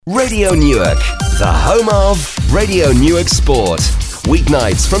Radio Newark, the home of Radio Newark Sport.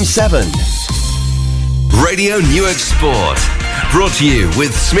 Weeknights from 7. Radio Newark Sport. Brought to you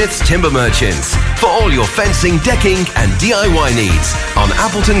with Smith's Timber Merchants. For all your fencing, decking and DIY needs on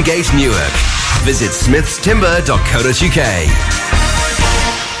Appleton Gate, Newark. Visit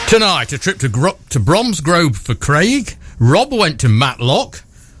smithstimber.co.uk. Tonight, a trip to Bromsgrove for Craig. Rob went to Matlock.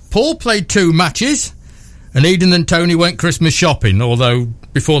 Paul played 2 matches. And Eden and Tony went Christmas shopping, although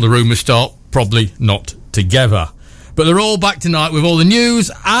before the rumours start, probably not together. But they're all back tonight with all the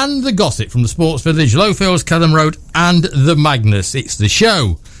news and the gossip from the Sports Village, Lowfields, Kelham Road and the Magnus. It's the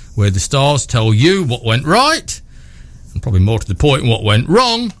show where the stars tell you what went right, and probably more to the point what went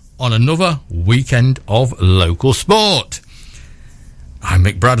wrong, on another weekend of local sport. I'm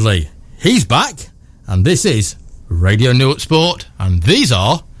Mick Bradley. He's back, and this is Radio Newark Sport, and these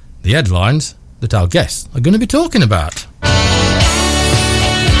are the headlines that our guests are going to be talking about.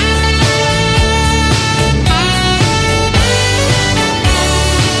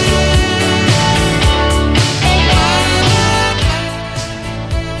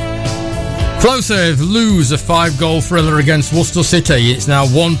 Plowsave lose a 5-goal thriller against Worcester City. It's now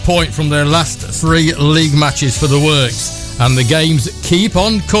 1 point from their last 3 league matches for the Works, and the games keep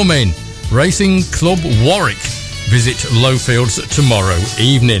on coming. Racing Club Warwick visit Lowfields tomorrow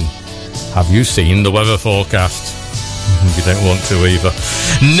evening. Have you seen the weather forecast? You don't want to either.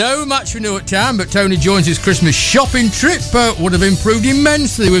 No match for Newark Town, but Tony joins his Christmas shopping trip would have improved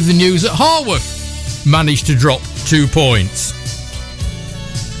immensely with the news that Harworth managed to drop 2 points.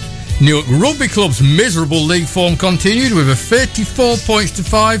 Newark Rugby Club's miserable league form continued with a 34 points to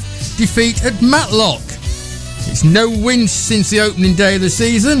 5 defeat at Matlock. It's no wins since the opening day of the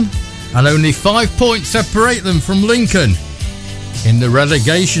season, and only 5 points separate them from Lincoln in the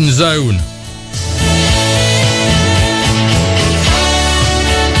relegation zone.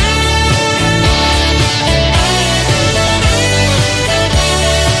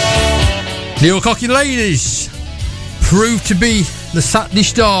 Newark Hockey Ladies proved to be the Saturday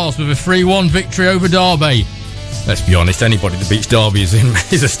Stars with a 3-1 victory over Derby. Let's be honest, anybody that beats Derby is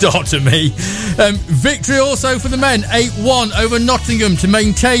a start to me. Victory also for the men, 8-1 over Nottingham to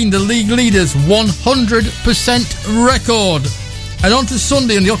maintain the league leaders' 100% record. And on to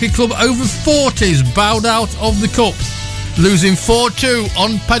Sunday, and the Hockey Club over 40s bowed out of the Cup, losing 4-2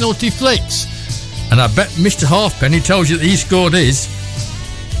 on penalty flicks. And I bet Mr. Halfpenny tells you that he scored his.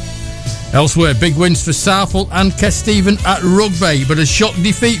 Elsewhere, big wins for Southall and Kesteven at rugby, but a shock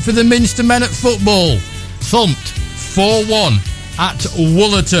defeat for the Minster men at football. Thumped 4-1 at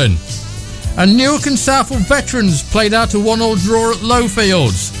Woolerton. And Newark and Southall veterans played out a 1-1 draw at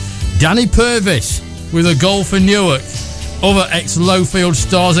Lowfields. Danny Purvis with a goal for Newark. Other ex-Lowfield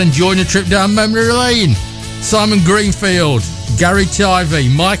stars enjoying a trip down memory lane. Simon Greenfield, Gary Tivey,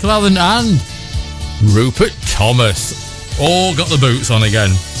 Michael Allen and Rupert Thomas all got the boots on again.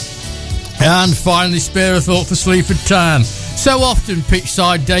 And finally, spare a thought for Sleaford Town. So often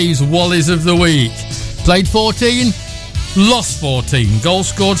pitchside days wallies of the week. Played 14, lost 14. Goals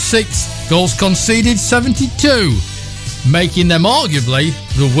scored 6, goals conceded 72. Making them arguably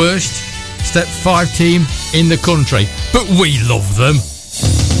the worst Step 5 team in the country. But we love them.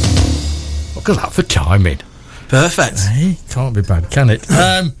 Look at that for timing. Perfect. Hey, can't be bad, can it?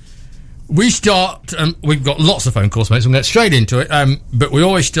 We start, we've got lots of phone calls, mate, so we'll get straight into it. But we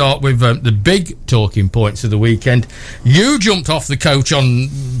always start with the big talking points of the weekend. You jumped off the coach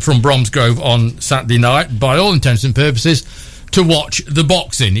from Bromsgrove on Saturday night, by all intents and purposes, to watch the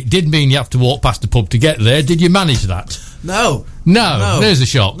boxing. It did mean you have to walk past the pub to get there. Did you manage that? No. There's a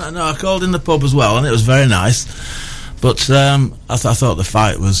shock. No, I called in the pub as well, and it was very nice. But I thought the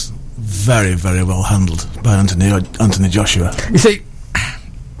fight was very, very well handled by Anthony Joshua. You see,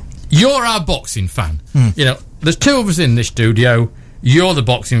 you're our boxing fan. You know, there's 2 of us in this studio. You're the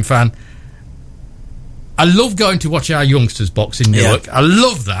boxing fan. I love going to watch our youngsters box in Newark. Yeah. I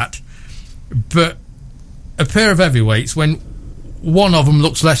love that. But a pair of heavyweights, when one of them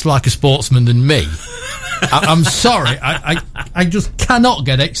looks less like a sportsman than me, I'm sorry, I just cannot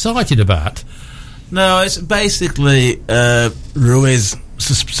get excited about. No, it's basically Ruiz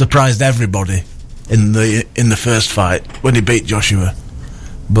surprised everybody in the first fight when he beat Joshua.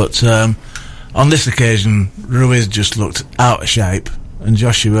 But on this occasion, Ruiz just looked out of shape, and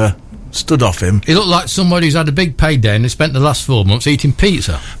Joshua stood off him. He looked like somebody who's had a big payday and they spent the last 4 months eating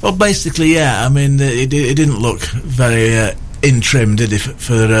pizza. Well, basically, yeah. I mean, he didn't look very in trim, did he,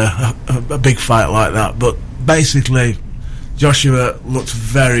 for a big fight like that? But basically, Joshua looked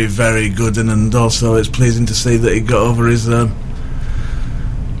very, very good, and also it's pleasing to see that he got over his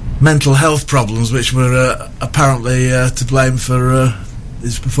mental health problems, which were apparently to blame for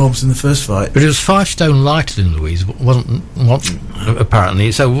his performance in the first fight. But it was 5 stone lighter than Louise, wasn't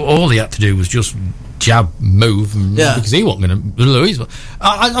apparently. So all he had to do was just jab, move, and because he wasn't going to Louise.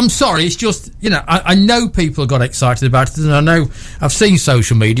 I'm sorry, it's just, I know people got excited about it, and I know I've seen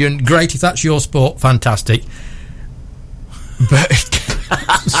social media, and great if that's your sport, fantastic. But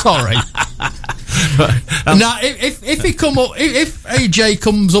sorry. Now, if he come up, if AJ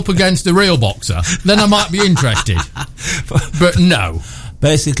comes up against a real boxer, then I might be interested. But no.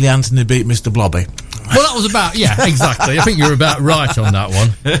 Basically, Anthony beat Mr. Blobby. Well, that was about exactly. I think you're about right on that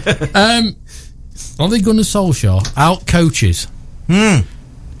one. Ole Gunnar Solskjaer out coaches 2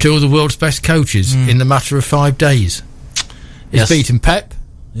 of the world's best coaches in the matter of 5 days. He's beaten Pep,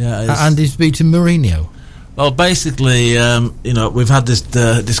 and he's beaten Mourinho. Well, basically, we've had this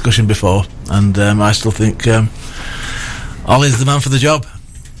discussion before, and I still think Ollie's the man for the job.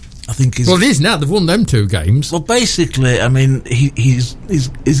 I think he's... Well, it is now. They've won them 2 games. Well, basically, I mean, he's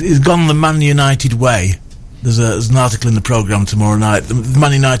gone the Man United way. There's an article in the programme tomorrow night. The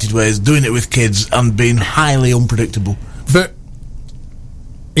Man United way is doing it with kids and being highly unpredictable. But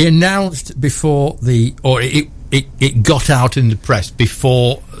he announced before it got out in the press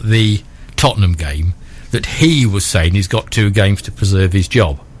before the Tottenham game that he was saying he's got 2 games to preserve his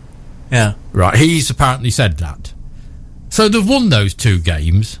job. Yeah. Right, he's apparently said that. So they've won those 2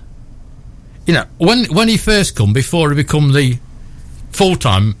 games. When he first come, before he become the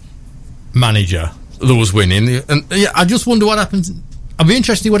full-time manager that was winning, and I just wonder what happens. I'd be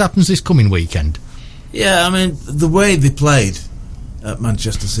interested in what happens this coming weekend. Yeah, I mean, the way they played at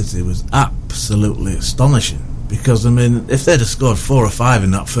Manchester City was absolutely astonishing. Because, I mean, if they'd have scored 4 or 5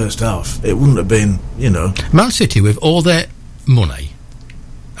 in that first half, it wouldn't have been, Man City, with all their money,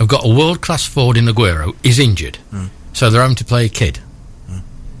 have got a world-class forward in Aguero. He's injured. So they're having to play a kid.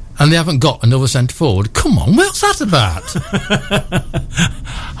 And they haven't got another centre-forward. Come on, what's that about?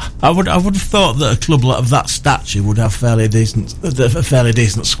 I would have thought that a club of that stature would have a fairly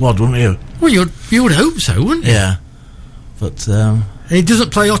decent squad, wouldn't you? Well, you would hope so, wouldn't you? Yeah. But... he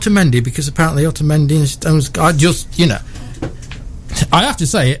doesn't play Otamendi because apparently Otamendi I have to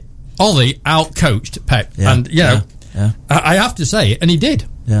say it, Ollie out-coached Pep. And, I have to say it, and he did.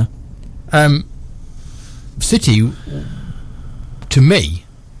 Yeah. City, to me,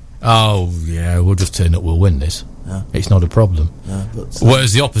 we'll just turn up, we'll win this. Yeah. It's not a problem. Yeah, but,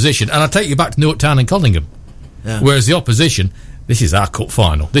 whereas the opposition, and I take you back to Newark Town and Collingham, whereas the opposition, this is our cup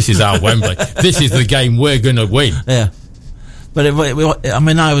final, this is our Wembley, this is the game we're going to win. Yeah. But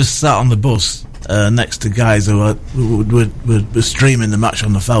I was sat on the bus next to guys who were streaming the match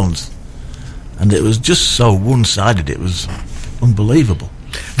on the phones, and it was just so one-sided. It was unbelievable.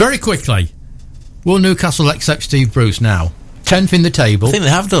 Very quickly, will Newcastle accept Steve Bruce now? 10th in the table. I think they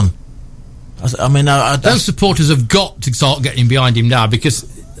have done. Those supporters have got to start getting behind him now because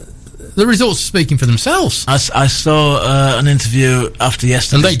the results are speaking for themselves. I saw an interview after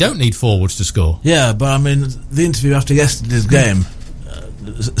yesterday. And they don't need forwards to score. Yeah, but I mean, the interview after yesterday's game,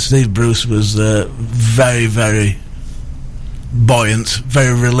 Steve Bruce was very, very buoyant,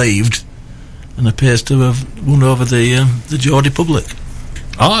 very relieved, and appears to have won over the Geordie public.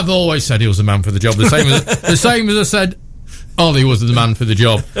 I've always said he was the man for the job. The same as I said Ollie was the man for the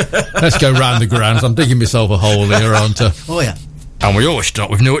job. Let's go round the grounds. I'm digging myself a hole here, aren't I? Oh, yeah. And we always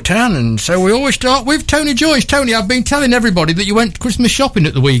start with Newark Town, and so we always start with Tony Joyce. Tony, I've been telling everybody that you went Christmas shopping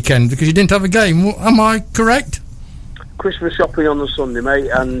at the weekend because you didn't have a game. Am I correct? Christmas shopping on the Sunday,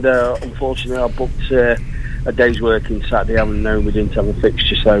 mate, and unfortunately I booked a day's work in Saturday, having known we didn't have a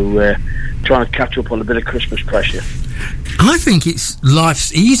fixture, so trying to catch up on a bit of Christmas pressure. I think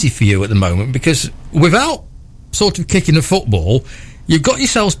life's easy for you at the moment because without sort of kicking a football, you've got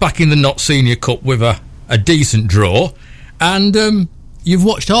yourselves back in the Notts Senior Cup with a decent draw. And you've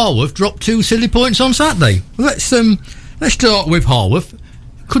watched Harworth drop 2 silly points on Saturday. Let's start with Harworth.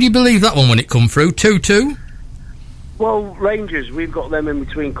 Could you believe that one when it come through? 2-2? Well, Rangers, we've got them in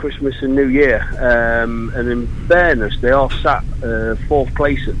between Christmas and New Year. And in fairness, they are sat 4th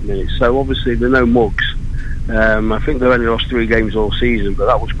place at the minute. So obviously they're no mugs. I think they've only lost 3 games all season, but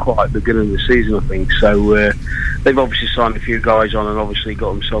that was quite the beginning of the season, I think. So they've obviously signed a few guys on and obviously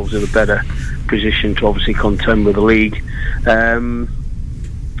got themselves in a better position to obviously contend with the league.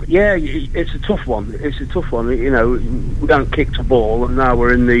 It's a tough one. We haven't kicked a ball, and now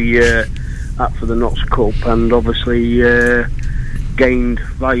we're in the up for the Notts Cup, and obviously gained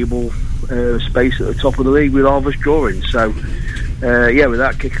valuable space at the top of the league with Harvest drawing. So with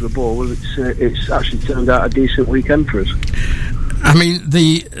that kick of the ball, it's actually turned out a decent weekend for us. I mean,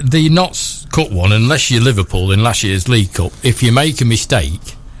 the Notts Cup one, unless you're Liverpool in last year's League Cup, if you make a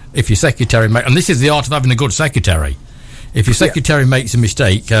mistake, if your secretary and this is the art of having a good secretary, if your secretary makes a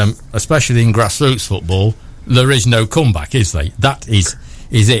mistake, especially in grassroots football, there is no comeback, is there? That is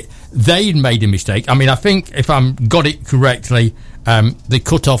it. They'd made a mistake. I mean, I think if I got it correctly, the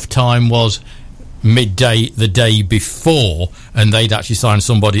cut-off time was midday the day before, and they'd actually signed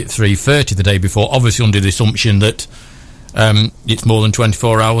somebody at 3:30 the day before, obviously under the assumption that it's more than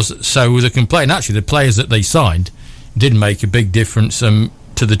 24 hours, so they can play. And actually, the players that they signed did make a big difference to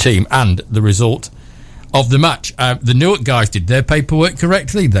the team and the result of the match. The Newark guys did their paperwork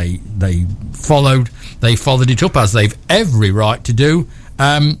correctly. They followed it up as they've every right to do.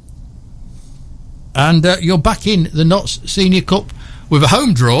 And you're back in the Notts Senior Cup with a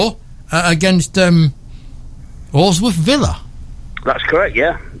home draw against Alsworth Villa. That's correct,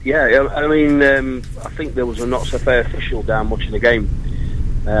 yeah. I mean, I think there was a Notts FA official down watching the game,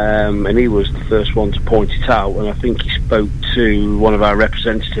 and he was the first one to point it out, and I think he spoke to one of our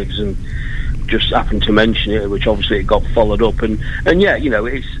representatives and just happened to mention it, which obviously it got followed up, and yeah, you know,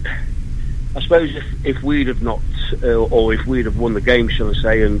 it's, I suppose if we'd have not, or if we'd have won the game, shall I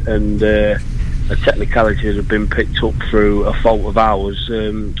say, and a technicality had been picked up through a fault of ours,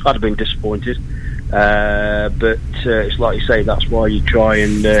 I'd have been disappointed. But it's like you say, that's why you try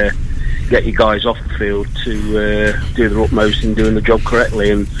and get your guys off the field to do their utmost in doing the job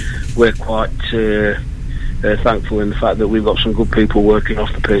correctly, and we're quite thankful in the fact that we've got some good people working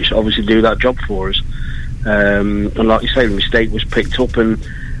off the pitch to obviously do that job for us. And like you say, the mistake was picked up, and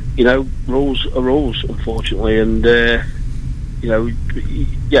you know, rules are rules, unfortunately, and you know,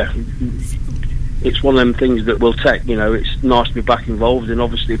 yeah, it's one of them things that we'll take. You know, it's nice to be back involved, and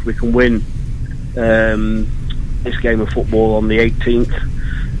obviously if we can win this game of football on the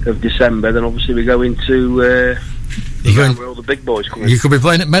 18th of December, then obviously we go into where all the big boys come in. You could be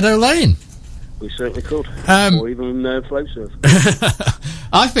playing at Meadow Lane. We certainly could, or even Flowsurf.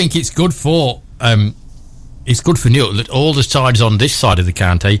 I think it's good for Newark that all the sides on this side of the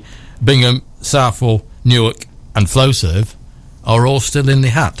county, Bingham, Southall, Newark, and Flowsurf, are all still in the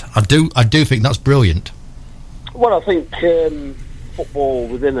hat. I do think that's brilliant. Well, I think football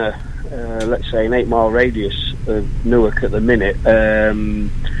within a let's say an 8-mile radius of Newark at the minute,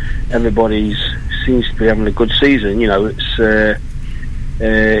 everybody seems to be having a good season. You know,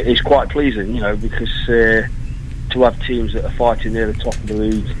 it's quite pleasing, you know, because to have teams that are fighting near the top of the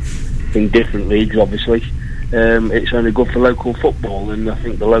league in different leagues, obviously, it's only good for local football, and I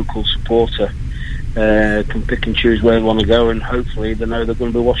think the local supporter can pick and choose where they want to go, and hopefully they know they're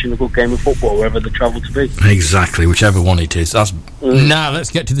going to be watching a good game of football wherever they travel to be. Exactly, whichever one it is. Now let's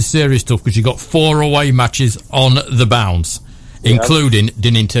get to the serious stuff, because you've got 4 away matches on the bounce, including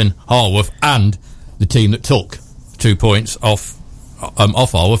Dinnington, Harworth, and the team that took 2 points off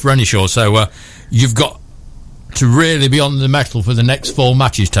Harworth, Renishaw. So you've got to really be on the mettle for the next 4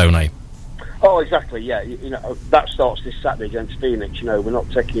 matches, Tony. Oh, exactly, yeah. You know, that starts this Saturday against Phoenix. You know, we're not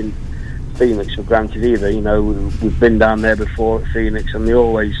taking Phoenix for granted either. You know, we've been down there before at Phoenix, and they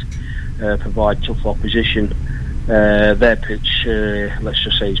always provide tough opposition. Their pitch, let's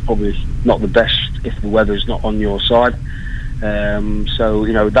just say, is probably not the best if the weather's not on your side. So,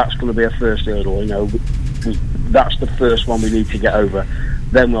 you know, that's going to be a first hurdle. You know, that's the first one we need to get over.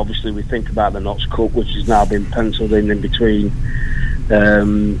 Then, obviously, we think about the Notts Cup, which has now been penciled in between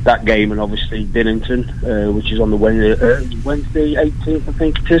that game and obviously Dinnington, which is on the Wednesday 18th, I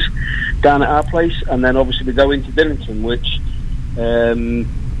think it is, down at our place. And then obviously we go into Dinnington, which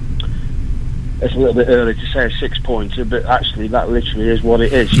it's a little bit early to say a 6-pointer, but actually that literally is what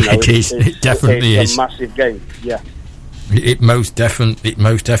it is. You know, it definitely is a massive game. Yeah, it most definitely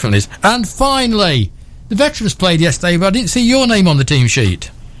is. And finally, the veterans played yesterday, but I didn't see your name on the team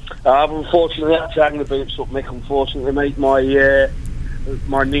sheet. I've unfortunately had to hang the boots up, Mick. Unfortunately, mate,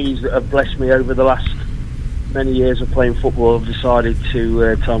 my knees that have blessed me over the last many years of playing football have decided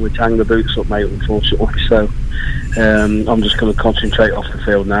to tell me to hang the boots up, mate, unfortunately. So I'm just going to concentrate off the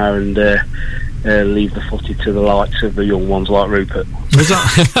field now and leave the footy to the likes of the young ones like Rupert. Was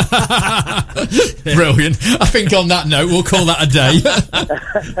that brilliant? I think on that note we'll call that a day.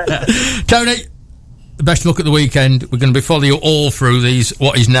 Tony, best luck at the weekend. We're going to be following you all through these,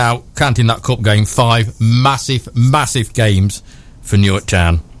 what is now, counting that cup game, 5 massive games for Newark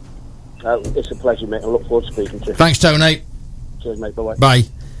Town. It's a pleasure, mate. I look forward to speaking to you. Thanks, Tony. Cheers, mate. Bye-bye. Bye.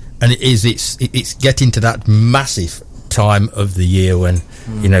 And it's getting to that massive time of the year when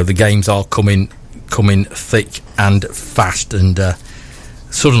you know the games are coming thick and fast, and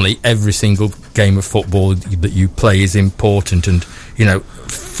suddenly every single game of football that you play is important. And you know,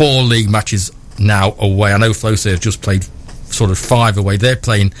 4 league matches now away. I know Flowsurf just played sort of 5 away. They're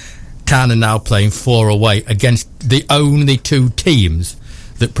playing, Town are now playing 4 away against the only 2 teams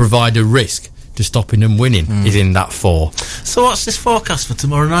that provide a risk to stopping them winning is in that 4. So what's this forecast for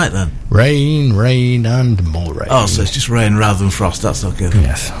tomorrow night then? Rain, and more rain. Oh, so it's just rain rather than frost. That's okay.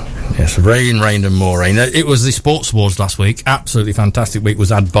 Yes, rain, and more rain. It was the Sports Awards last week. Absolutely fantastic week was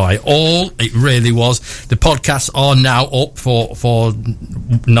had by all. It really was. The podcasts are now up for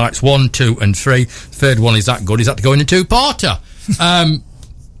nights 1, 2 and 3. Third one is that good. He's had to go in a 2-parter.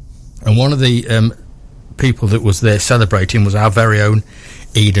 And one of the people that was there celebrating was our very own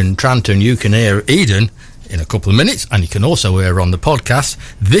Eden Tranter. You can hear Eden in a couple of minutes, and you can also hear her on the podcast.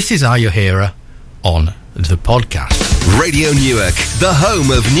 This is how you hear her on the podcast. Radio Newark, the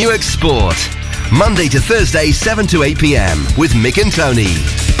home of Newark Sport. Monday to Thursday, 7 to 8 p.m. with Mick and Tony.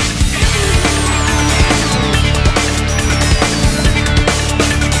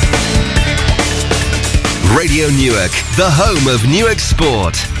 Radio Newark, the home of Newark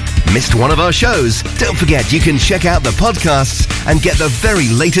Sport. Missed one of our shows? Don't forget you can check out the podcasts and get the very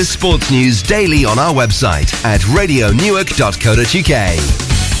latest sports news daily on our website at radionewark.co.uk.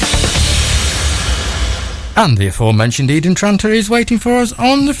 And the aforementioned Eden Tranter is waiting for us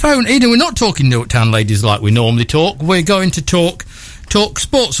on the phone. Eden, we're not talking Newark Town ladies like we normally talk. We're going to talk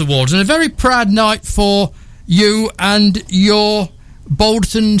Sports Awards, and a very proud night for you and your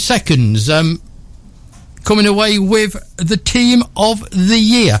Bolton seconds. Coming away with the team of the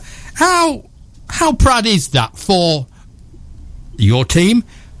year. How proud is that for your team,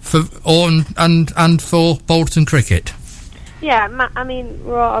 and for Bolton Cricket? Yeah, I mean,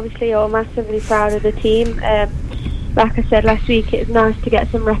 we're obviously all massively proud of the team. Like I said last week, it's nice to get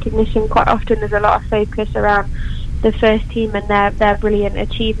some recognition. Quite often there's a lot of focus around the first team and their brilliant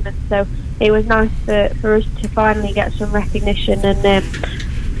achievements, so it was nice for us to finally get some recognition, and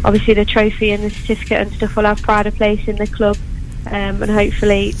obviously the trophy and the certificate and stuff will have pride of place in the club, and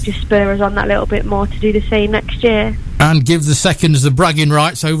hopefully just spur us on that little bit more to do the same next year. And give the seconds the bragging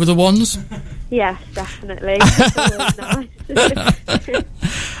rights over the ones? Yes, definitely. It's always nice.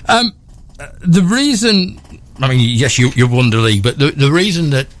 The reason, I mean, yes, you won the league, but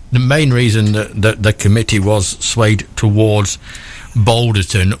the main reason that the committee was swayed towards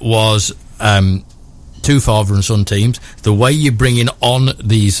Balderton was two father and son teams, the way you're bringing on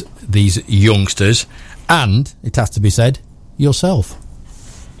these youngsters, and, it has to be said, yourself.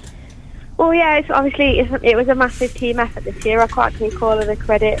 Well, yeah, it was a massive team effort this year. I quite take all of the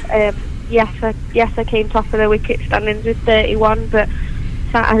credit. Yes, I came top of the wicket standings with 31, but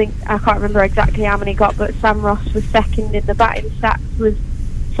I can't remember exactly how many got, but Sam Ross was second in the batting stats with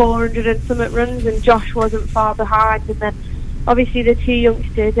 400 and something runs, and Josh wasn't far behind. And then obviously the two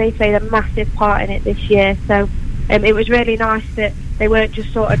youngsters, they played a massive part in it this year, so it was really nice that they weren't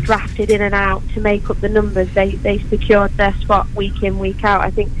just sort of drafted in and out to make up the numbers. They secured their spot week in, week out.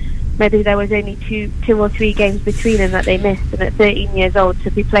 I think maybe there was only two or three games between them that they missed, and at 13 years old to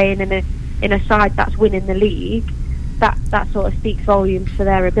be playing in a side that's winning the league, that sort of speaks volumes for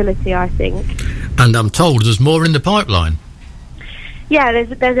their ability, I think. And I'm told there's more in the pipeline. Yeah,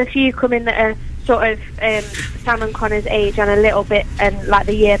 there's a few coming that are sort of Sam and Connor's age and a little bit, and like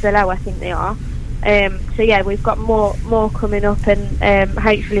the year below, I think they are. So yeah, we've got more coming up, and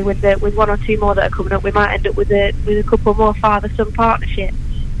hopefully with one or two more that are coming up, we might end up with a couple more father-son partnerships.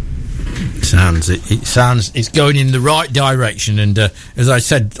 It sounds it's going in the right direction, and as I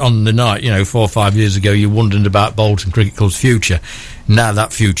said on the night, 4 or 5 years ago, you wondered about Bolton Cricket Club's future. Now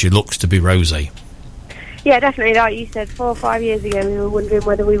that future looks to be rosy. Yeah, definitely. Like you said, 4 or 5 years ago, we were wondering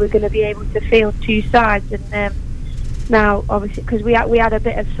whether we were going to be able to field two sides, and now, obviously, because we had a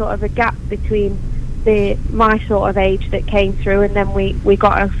bit of sort of a gap between my sort of age that came through, and then we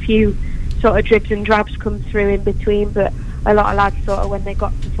got a few sort of dribs and drabs come through in between, but a lot of lads sort of, when they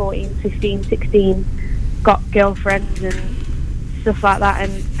got to 14, 15, 16, got girlfriends and stuff like that,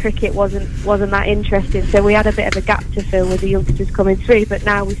 and cricket wasn't that interesting, so we had a bit of a gap to fill with the youngsters coming through. But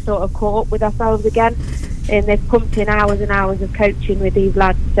now we sort of caught up with ourselves again, and they've pumped in hours and hours of coaching with these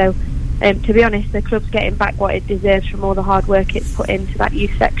lads, so to be honest, the club's getting back what it deserves from all the hard work it's put into that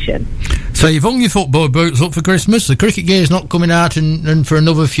youth section. So you've hung your football boots up for Christmas. The cricket gear's not coming out and for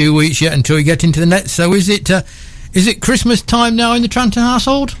another few weeks yet until you get into the net, so is it Christmas time now in the Tranter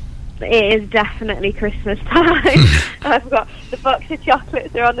household? It is definitely Christmas time. I've got the box of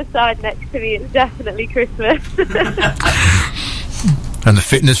chocolates are on the side next to me. It's definitely Christmas. And the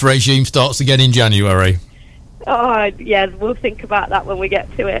fitness regime starts again in January. Oh, yeah, we'll think about that when we get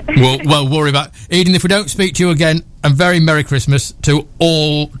to it. Well, worry about Eden, if we don't speak to you again, and very Merry Christmas to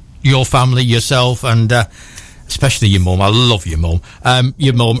all your family, yourself, and especially your mum. I love your mum.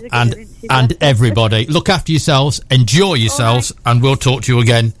 Your mum and everybody. Look after yourselves, enjoy yourselves, right. And we'll talk to you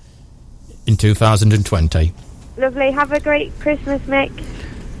again in 2020. Lovely. Have a great Christmas, Mick.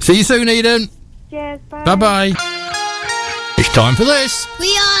 See you soon, Eden. Cheers, bye. Bye-bye. It's time for this. We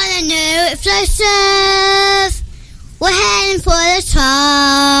are the new explosive. We're heading for the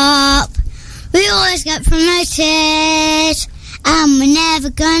top. We always get promoted, and we're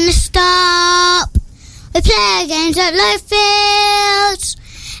never gonna stop. We play games at Lowfields.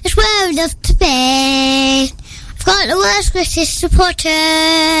 It's where we love to be. We've got the world's greatest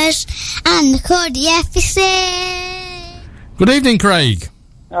supporters, and they're called the FBC. Good evening, Craig.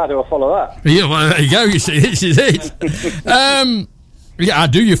 How do I follow that? Yeah, well, there you go. You see, this is it. Yeah, how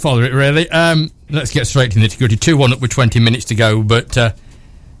do you follow it, really? Let's get straight to the nitty-gritty. 2-1 up with 20 minutes to go, but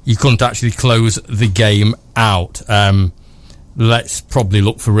you couldn't actually close the game out. Let's probably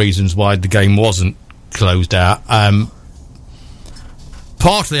look for reasons why the game wasn't closed out.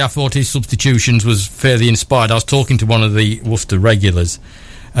 Partly, I thought his substitutions was fairly inspired. I was talking to one of the Worcester regulars,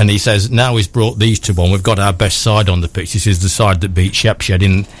 and he says, now he's brought these two on, we've got our best side on the pitch. This is the side that beat Shepshed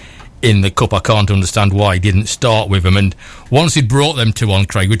in the Cup. I can't understand why he didn't start with them. And once he'd brought them two on,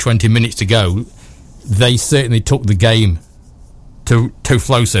 Craig, with 20 minutes to go, they certainly took the game to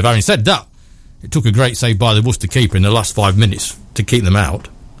flow save. Having said that, it took a great save by the Worcester keeper in the last 5 minutes to keep them out.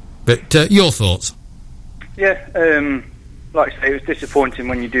 But your thoughts? Yeah, like I say, it was disappointing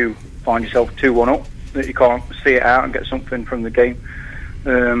when you do find yourself 2-1 up, that you can't see it out and get something from the game.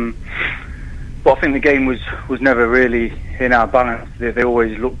 But I think the game was never really in our balance. They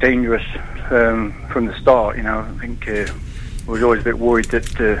always looked dangerous from the start. You know, I think we was always a bit worried that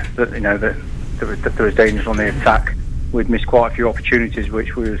there was dangers on the attack. We'd missed quite a few opportunities,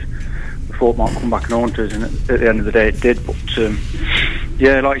 which we thought might come back and haunt us, and at the end of the day, it did. But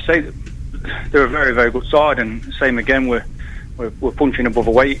yeah, like you say, they're a very, very good side, and same again. We're punching above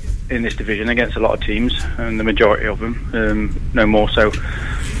a weight in this division against a lot of teams, and the majority of them, no more so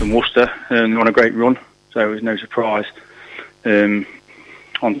than Worcester. They're on a great run, so it was no surprise on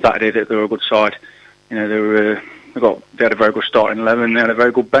Saturday that they were a good side. You know, they had a very good starting 11. They had a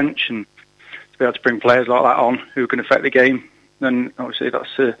very good bench, and to be able to bring players like that on who can affect the game, then obviously that's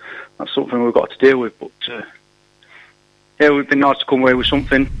something we've got to deal with. But yeah, it would be nice to come away with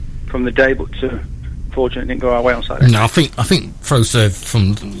something from the day, but fortunately, it didn't go our way on Saturday. No, I think Frosserve,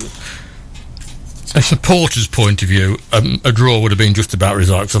 from a supporter's point of view, a draw would have been just about right.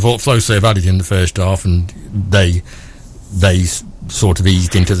 Because I thought Frosserve had it in the first half, and they sort of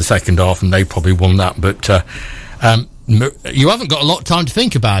eased into the second half, and they probably won that. But you haven't got a lot of time to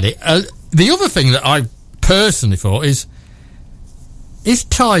think about it. The other thing that I personally thought is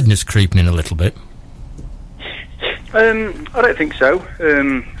tiredness creeping in a little bit? I don't think so.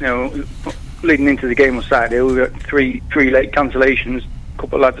 You know, leading into the game on Saturday, we got three late cancellations. A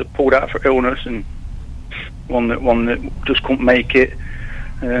couple of lads that pulled out for illness, and one that just couldn't make it.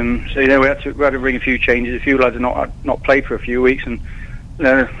 So you know, we had to bring a few changes. A few lads have not played for a few weeks, and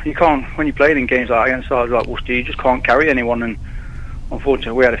you can't, when you're playing in games like against sides like Worcester, you just can't carry anyone. And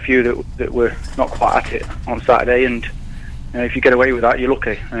unfortunately, we had a few that were not quite at it on Saturday. And if you get away with that, you're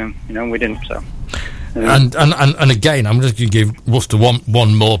lucky. You know, and we didn't. So. And again, I'm just going to give Worcester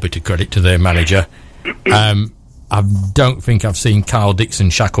one more bit of credit to their manager. I don't think I've seen Kyle Dixon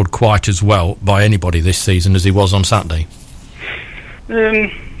shackled quite as well by anybody this season as he was on Saturday. I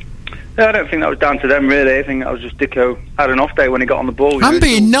don't think that was down to them, really. I think that was just Dicko had an off day when he got on the ball. I'm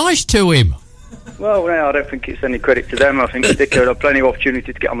being nice to him. Well, no, I don't think it's any credit to them. I think Dicko had plenty of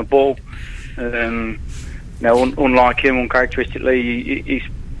opportunity to get on the ball. Unlike him, uncharacteristically, he's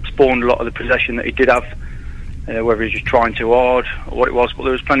spawned a lot of the possession that he did have, whether he's just trying too hard or what it was, but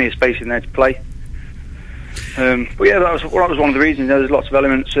there was plenty of space in there to play. But yeah, that was one of the reasons. There's lots of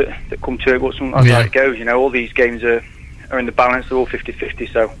elements that come to it, but sometimes how it goes. You know, all these games are in the balance. They're all 50-50,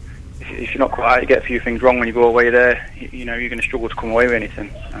 so if you're not quite out, you get a few things wrong when you go away there. You know, you're going to struggle to come away with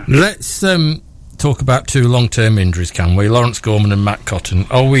anything. Let's talk about two long-term injuries, can we? Lawrence Gorman and Matt Cotton.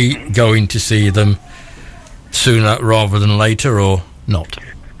 Are we going to see them sooner rather than later, or not?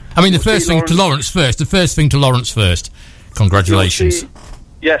 I mean, the first thing to Lawrence first. Congratulations.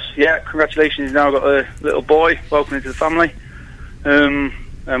 Yes, congratulations. He's now got a little boy. Welcome into the family. And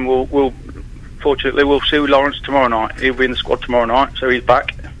we'll fortunately we'll see Lawrence tomorrow night. He'll be in the squad tomorrow night, so he's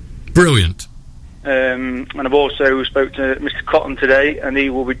back. Brilliant. And I've also spoke to Mr. Cotton today, and he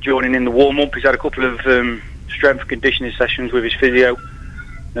will be joining in the warm-up. He's had a couple of strength and conditioning sessions with his physio.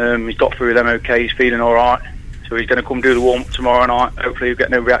 He's got through them okay. He's feeling all right. So he's going to come do the warm-up tomorrow night. Hopefully he'll get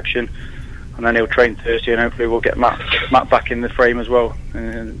no reaction, and then he'll train Thursday, and hopefully we'll get Matt back in the frame as well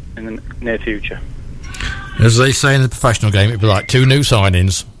in the near future. As they say in the professional game, it'd be like two new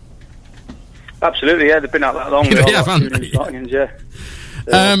signings. Absolutely, yeah. They've been out that long. They have, haven't they? Signings, yeah.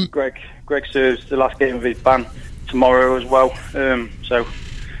 Greg serves the last game of his ban tomorrow as well. So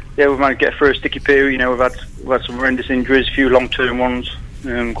we've managed to get through a sticky period. You know, we've had some horrendous injuries, a few long-term ones,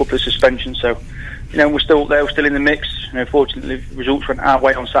 a couple of suspensions. So, you know, we're still there, we're still in the mix. You know, fortunately, results went our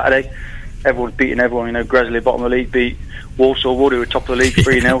way on Saturday. Everyone's beating everyone. You know, Gresley, bottom of the league, beat Walsall Wood, who were top of the league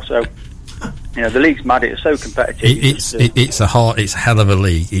 3-0. So, you know, the league's mad. It's so competitive. It's a hell of a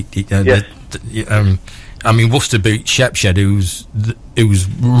league. Yes. I mean, Worcester beat Shepshed, who's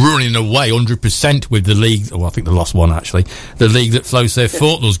running away 100% with the league. Oh, I think they lost one actually. The league that Flowserve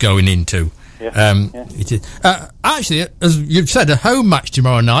thought was going into. It is. Actually, as you've said, a home match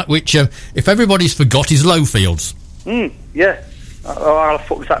tomorrow night, which, if everybody's forgot, is Lowfields. Yeah. I'll have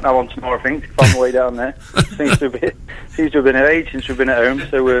foot sat now on tomorrow, I think, to find my way down there. seems to have been an age since we've been at home,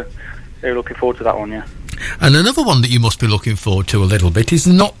 so we're looking forward to that one, yeah. And another one that you must be looking forward to a little bit is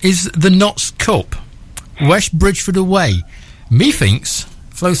the Notts Cup. West Bridgeford away. Methinks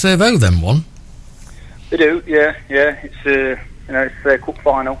Flowserve owe them one. They do, yeah. It's it's their cup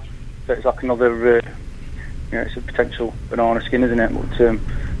final, so it's like another, it's a potential banana skin, isn't it?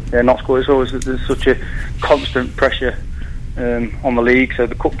 But Notts Cup, there's such a constant pressure on the league, so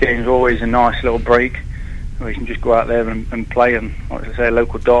the cup game is always a nice little break where you can just go out there and play, and like I say, a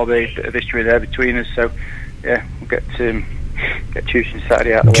local derby, a bit of history there between us. So yeah, we'll get Tuesday and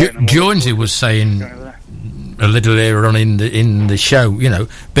Saturday out of the way. Jonesy was saying a little earlier on in the show, you know,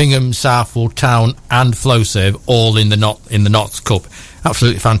 Bingham, Southwold, Town, and Flowserve all in the Notts Cup.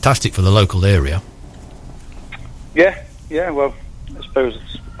 Absolutely fantastic for the local area. Yeah. Well, I suppose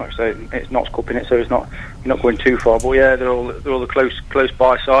like I say, it's Notts Cup in it, so you're not going too far. But yeah, they're all the close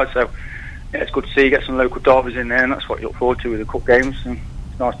by side. So yeah, it's good to see you get some local derbies in there, and that's what you look forward to with the cup games. And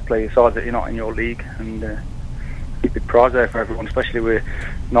it's nice to play a side that you're not in your league, and keep a big prize there for everyone, especially with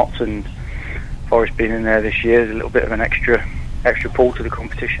Notts and Forest being in there this year. There's a little bit of an extra pull to the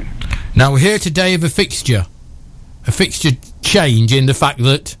competition. Now we're here today of a fixture change in the fact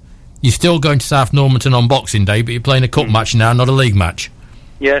that you're still going to South Normanton on Boxing Day, but you're playing a cup match now, not a league match.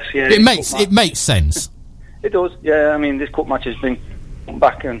 Yes, yeah. It makes sense. It does, yeah. I mean, this cup match has been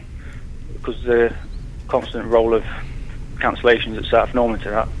back because the constant roll of cancellations at South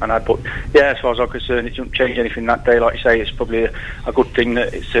Normanton, but yeah, as far as I'm concerned, it doesn't change anything that day. Like you say, it's probably a good thing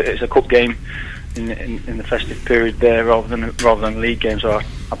that it's a cup game in the festive period there rather than a league game. So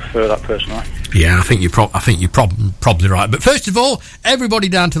I prefer that personally. Yeah, I think you're probably right. But first of all, everybody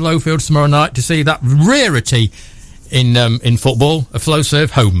down to Lowfields tomorrow night to see that rarity in football, a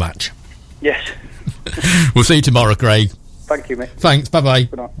Flowserve home match. Yes. We'll see you tomorrow, Craig. Thank you, mate. Thanks. Bye.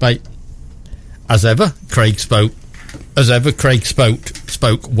 Bye. As ever, Craig spoke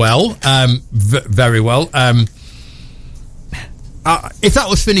well, very well. If that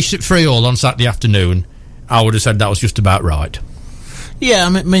was finished at 3-3 on Saturday afternoon, I would have said that was just about right. Yeah,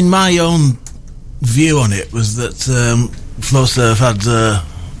 I mean, my own view on it was that Flowserve had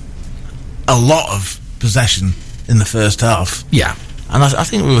a lot of possession in the first half. Yeah. And I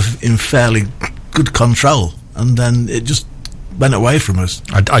think we were in fairly good control, and then it just went away from us.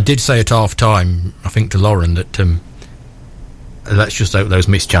 I did say at half-time, I think to Lauren, that let's just hope those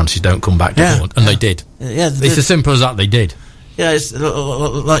missed chances don't come back to haunt. And they did. Yeah, it's as simple as that, they did. Yeah, it's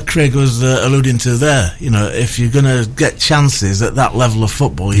like Craig was alluding to there. You know, if you're going to get chances at that level of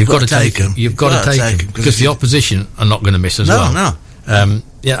football, you've got to take them. You've got to take them because the opposition are not going to miss as well. No.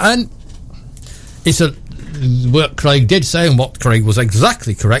 Yeah, and it's what Craig did say, and what Craig was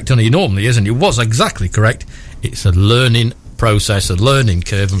exactly correct, and he normally isn't. He was exactly correct. It's a learning process, a learning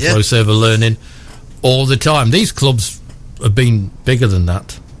curve, and Flowserve are learning all the time. These clubs have been bigger than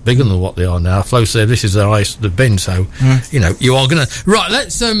that. Bigger than what they are now. Flowserve, this is the highest they've been, so you know, you are gonna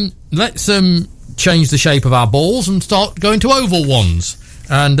let's change the shape of our balls and start going to oval ones.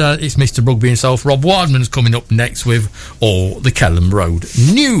 And it's Mr. Rugby himself, Rob Wardman's coming up next with all the Kelham Road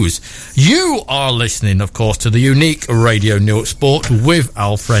news. You are listening, of course, to the unique Radio Newark Sport with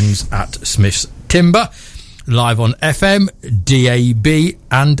our friends at Smith's Timber. Live on FM, DAB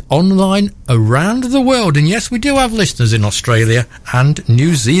and online around the world. And yes, we do have listeners in Australia and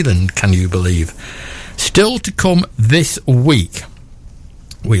New Zealand, can you believe? Still to come this week,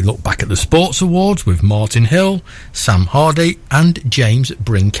 we look back at the Sports Awards with Martin Hill, Sam Hardy and James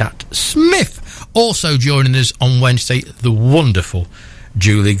Brincat Smith. Also joining us on Wednesday, the wonderful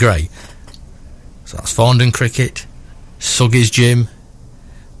Julie Gray. So that's Farndon Cricket, Suggy's Gym,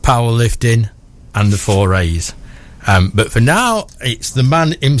 powerlifting and the 4As. But for now, it's the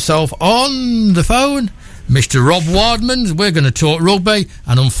man himself on the phone, Mr. Rob Wardman. We're going to talk rugby,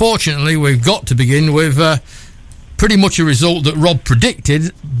 and unfortunately we've got to begin with pretty much a result that Rob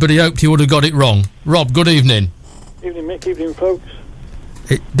predicted, but he hoped he would have got it wrong. Rob, good evening. Evening, Mick. Evening, folks.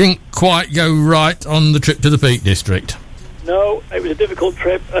 It didn't quite go right on the trip to the Peak District. No, it was a difficult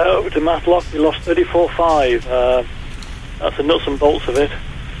trip over to Matlock. We lost 34-5. That's the nuts and bolts of it.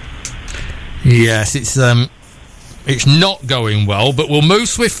 Yes, it's not going well, but we'll move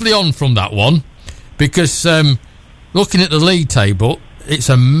swiftly on from that one because looking at the league table, it's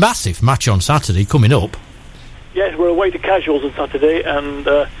a massive match on Saturday coming up. Yes, we're away to Casuals on Saturday, and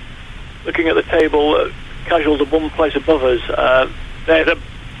looking at the table, Casuals are one place above us. They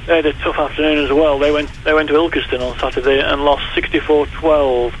had a tough afternoon as well. They went to Ilkeston on Saturday and lost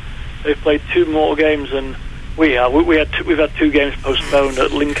 64-12. They've played 2 more games than we have. We've had 2 games postponed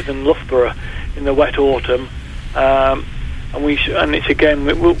at Lincoln and Loughborough in the wet autumn, and it's a game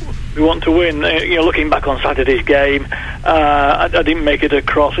we want to win. Looking back on Saturday's game, I didn't make it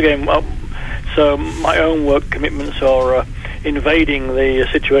across again. So my own work commitments are invading the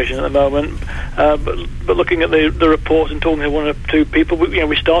situation at the moment. But looking at the reports and talking to 1 or 2 people,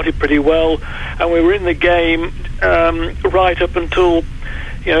 we started pretty well, and we were in the game right up until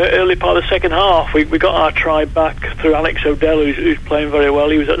early part of the second half. We got our try back through Alex O'Dell, who's playing very well.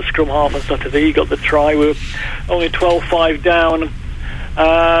 He was at the scrum half on Saturday. He got the try. We were only 12-5 down.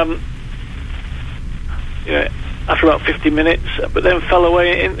 After about 50 minutes, but then fell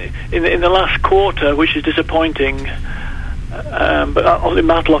away in the last quarter, which is disappointing. But obviously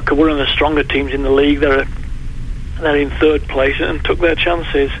Matlock are one of the stronger teams in the league. They're in 3rd place and took their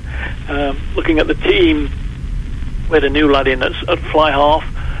chances. Looking at the team, we had a new lad in at fly half.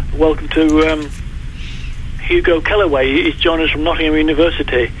 Welcome to Hugo Kellaway. He's joined us from Nottingham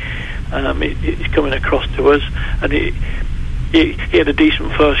University. He's coming across to us, and he had a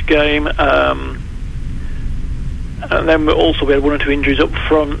decent first game. And then we had 1 or 2 injuries up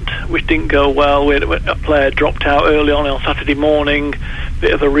front, which didn't go well. We had a player dropped out early on Saturday morning,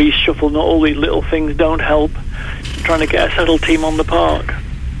 bit of a reshuffle. Not all these little things don't help. Trying to get a settled team on the park.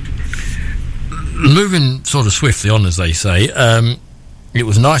 Moving sort of swiftly on, as they say, it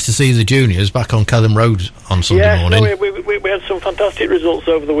was nice to see the juniors back on Kelham Road on Sunday morning. No, we had some fantastic results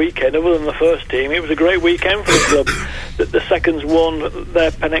over the weekend, other than the first team. It was a great weekend for the club. The seconds won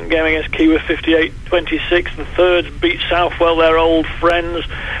their pennant game against Keyworth 58-26. The thirds beat Southwell, their old friends.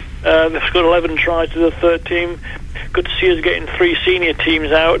 They've scored 11 tries to the third team. Good to see us getting 3 senior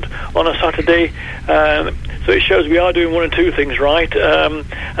teams out on a Saturday. So it shows we are doing 1 or 2 things right. And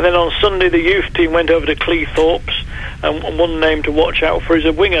then on Sunday, the youth team went over to Cleethorpes. And one name to watch out for is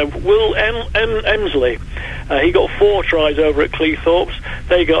a winger, Will Emsley. He got 4 tries over at Cleethorpes.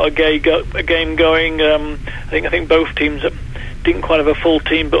 They got a game going. I think both teams didn't quite have a full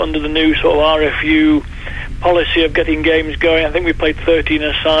team, but under the new sort of RFU policy of getting games going, I think we played 13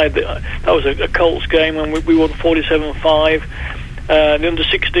 aside. That was a Colts game, and we won 47-5. The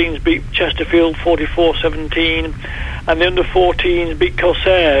under-16s beat Chesterfield 44-17, and the under-14s beat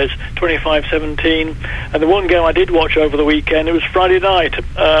Corsairs 25-17. And the one game I did watch over the weekend, it was Friday night.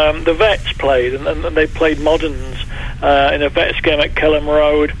 The Vets played, and they played Moderns in a Vets game at Kelham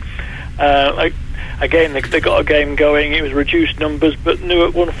Road. Again, they got a game going. It was reduced numbers, but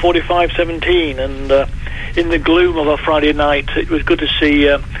Newark won 45-17. And in the gloom of a Friday night, it was good to see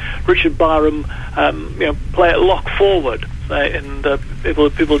Richard Byram play at lock forward. And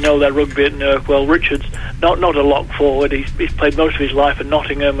people know their rugby at Newark well. Richard's not a lock forward. He's played most of his life at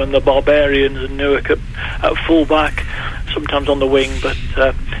Nottingham and the Barbarians and Newark at full back, sometimes on the wing, but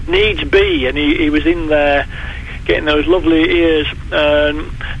needs be, and he was in there getting those lovely ears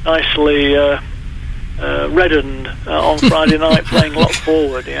nicely reddened on Friday night playing lock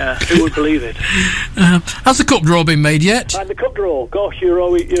forward. Yeah, who would believe it? Has the cup draw been made yet? And the cup draw, gosh, you're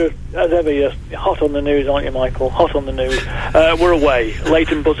as ever, you're hot on the news, aren't you, Michael? Hot on the news. We're away,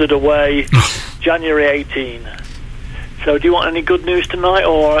 Leighton Buzzard away, January 18. So do you want any good news tonight,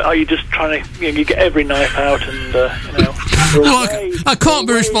 or are you just trying to you get every knife out and I can't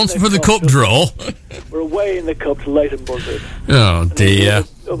be responsible for the cup draw. We're away in the cup to Leighton Buzzard. Oh dear.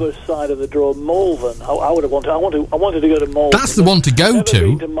 The other side of the draw, Malvern. I wanted to go to Malvern. That's the one to go Never to.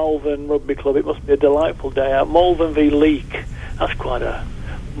 been to Malvern Rugby Club. It must be a delightful day out. Malvern v Leek. That's quite a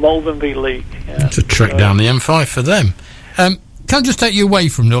Malvern v Leek. Yeah. It's a trek down the M5 for them. Can I just take you away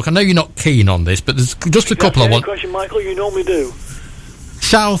from Newark? I know you're not keen on this, but there's just a couple I want. Question, Michael. You normally do.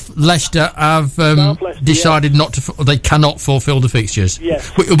 South Leicester have decided not to. They cannot fulfil the fixtures.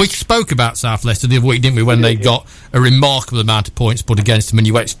 Yes. We spoke about South Leicester the other week, didn't we? When they got a remarkable amount of points put against them, and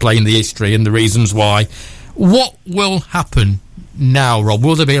you explained the history and the reasons why. What will happen now, Rob?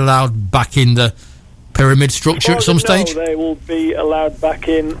 Will they be allowed back in the pyramid structure at some stage? They will be allowed back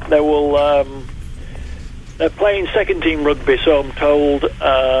in. They will. They're playing second team rugby, so I'm told.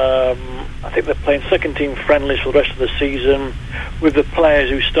 I think they're playing second team friendlies for the rest of the season with the players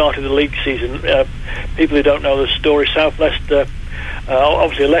who started the league season. People who don't know the story, South Leicester,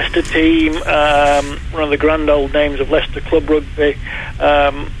 obviously a Leicester team, one of the grand old names of Leicester Club Rugby.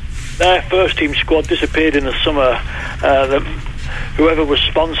 Their first team squad disappeared in the summer. Whoever was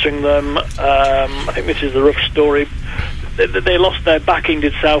sponsoring them, I think this is the rough story, they lost their backing,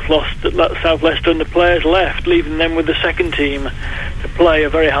 did South Leicester, and the players left, leaving them with the second team to play a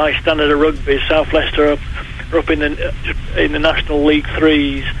very high standard of rugby. South Leicester are up in the National League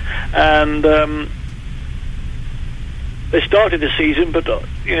Threes, and they started the season, but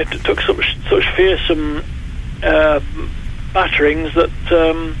it took such fearsome batterings that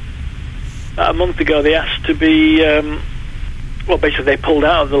a month ago they asked to be basically they pulled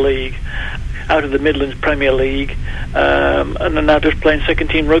out of the league, out of the Midlands Premier League, and are now just playing second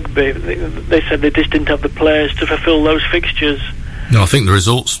team rugby. They said they just didn't have the players to fulfil those fixtures. No, I think the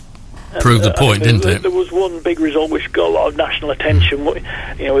results proved the point, didn't it? There was one big result which got a lot of national attention, with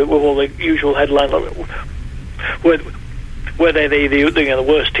all the usual headlines, were they the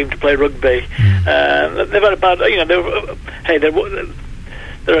worst team to play rugby. They've had a bad,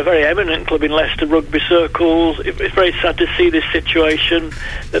 they're a very eminent club in Leicester rugby circles. It's very sad to see this situation,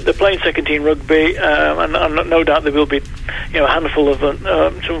 that they're playing second team rugby, and no doubt there will be a handful of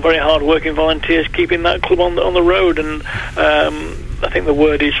some very hard working volunteers keeping that club on the road, and I think the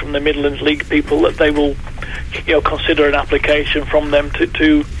word is from the Midlands League people that they will consider an application from them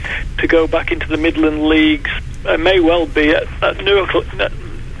to go back into the Midland Leagues. May well be at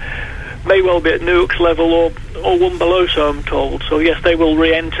Newark's level or one below, so I'm told. So yes, they will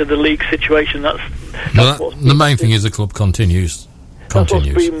re-enter the league situation. That's the main thing is the club continues. That's what's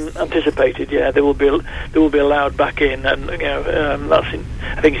been anticipated. Yeah, they will be allowed back in, and I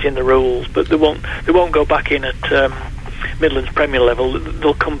think it's in the rules. But they won't go back in at Midlands Premier level.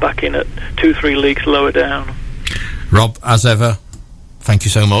 They'll come back in at 2-3 leagues lower down. Rob, as ever, thank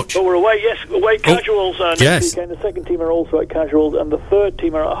you so much. But we're away, away casuals next weekend. The second team are also at casuals, and the third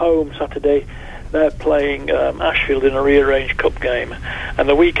team are at home Saturday. They're playing Ashfield in a rearranged cup game, and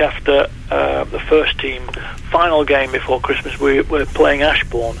the week after the first team final game before Christmas, we're playing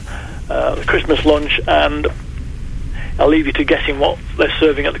Ashbourne, the Christmas lunch, and I'll leave you to guessing what they're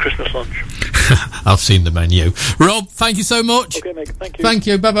serving at the Christmas lunch. I've seen the menu. Rob, thank you so much. Okay, mate, thank you. Thank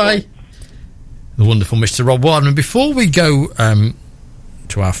you. Bye. The wonderful Mr. Rob Wideman. Before we go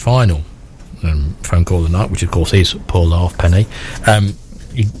to our final phone call of the night, which of course is Paul Halfpenny,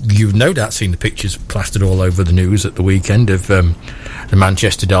 you've no doubt seen the pictures plastered all over the news at the weekend of the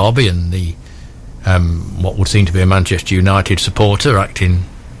Manchester derby and the what would seem to be a Manchester United supporter acting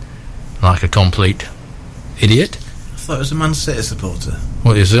like a complete idiot. I thought it was a Man City supporter.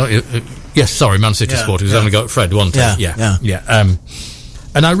 Well, yes, sorry, Man City supporter. He's only got Fred, wasn't he? Yeah.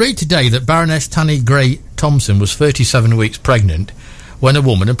 And I read today that Baroness Tanny Gray Thompson was 37 weeks pregnant when a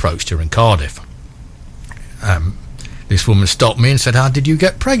woman approached her in Cardiff. This woman stopped me and said, "How did you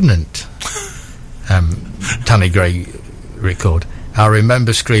get pregnant?" Tanny Gray record, "I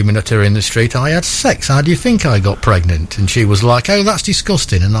remember screaming at her in the street, 'I had sex. How do you think I got pregnant?' And she was like, 'Oh, that's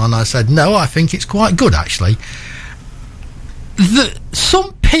disgusting.' And I said, 'No, I think it's quite good, actually.'"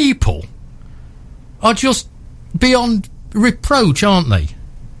 Some people are just beyond reproach, aren't they?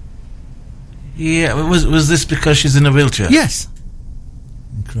 Yeah, was this because she's in a wheelchair? Yes.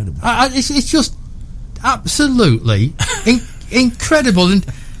 Incredible. It's just absolutely incredible, and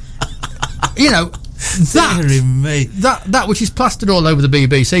that which is plastered all over the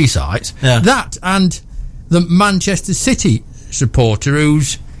BBC sites. Yeah. That and the Manchester City supporter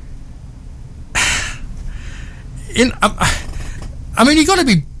who's I mean, you've got to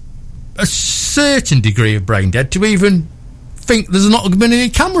be a certain degree of brain dead to even think there's not been any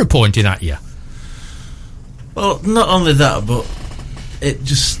camera pointing at you. Well, not only that, but it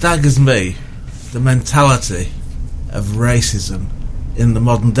just staggers me, the mentality of racism in the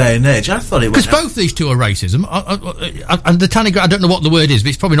modern day and age. I thought it was... Because both these two are racism. And the Tanny Gray, I don't know what the word is, but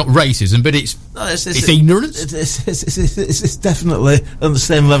it's probably not racism, but it's ignorance. It's definitely on the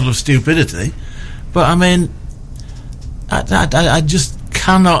same level of stupidity. But, I mean, I just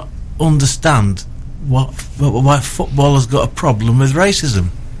cannot understand why footballers got a problem with racism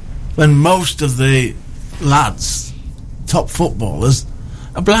when most of the lads, top footballers,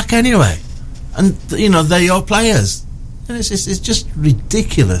 are black anyway, and they're your players, and it's just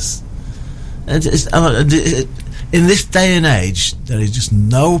ridiculous. In this day and age, there is just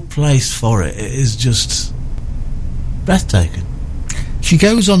no place for it. It is just breathtaking. She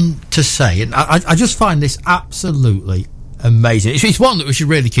goes on to say, and I just find this absolutely amazing. It's one that we should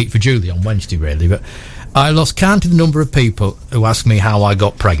really keep for Julie on Wednesday, really, but I lost count of the number of people who asked me how I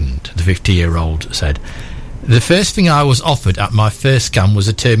got pregnant, the 50-year-old said. The first thing I was offered at my first scan was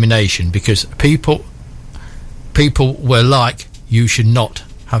a termination because people were like, you should not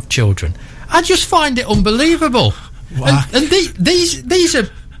have children. I just find it unbelievable. Why? And these are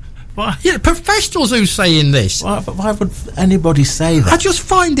professionals who's saying this. Why would anybody say that? I just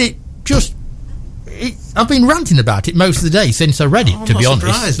find it I've been ranting about it most of the day since I read it, to be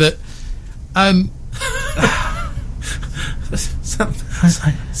honest. But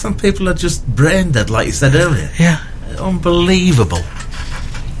some people are just brain dead, like you said earlier. Yeah, unbelievable.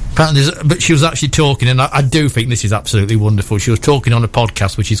 Apparently, but she was actually talking, and I do think this is absolutely wonderful. She was talking on a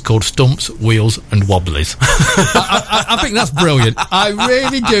podcast which is called Stumps, Wheels and Wobblies. I think that's brilliant. I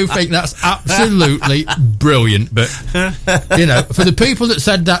really do think that's absolutely brilliant. But, you know, for the people that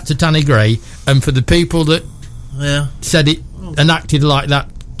said that to Tanny Gray, and for the people that said it and acted like that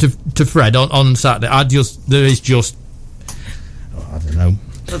to Fred on Saturday, I don't know.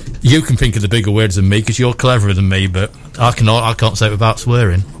 You can think of the bigger words than me because you're cleverer than me, but I can't say it without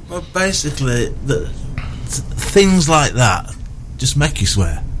swearing. Well, basically, things like that just make you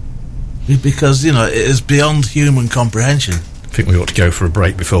swear because, you know, it is beyond human comprehension. I think we ought to go for a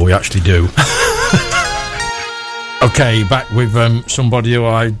break before we actually do. Okay, back with somebody who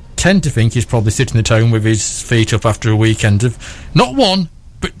I tend to think is probably sitting at home with his feet up after a weekend of not one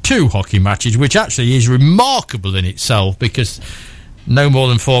but 2 hockey matches, which actually is remarkable in itself because no more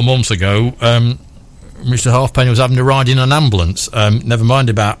than 4 months ago, Mr. Halfpenny was having a ride in an ambulance. Never mind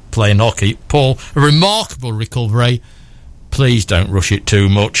about playing hockey. Paul, a remarkable recovery. Please don't rush it too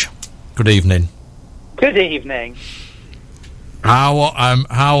much. Good evening. Good evening. How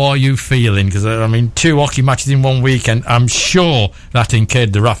are you feeling? Because, 2 hockey matches in one weekend, I'm sure that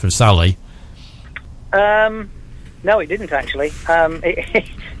incurred the wrath of Sally. No, it didn't, actually.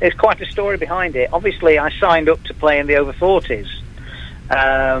 There's quite a story behind it. Obviously, I signed up to play in the over-40s.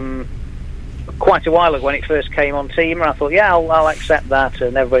 Quite a while ago when it first came on Teamer, I thought, I'll accept that,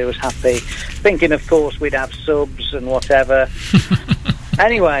 and everybody was happy, thinking, of course, we'd have subs and whatever.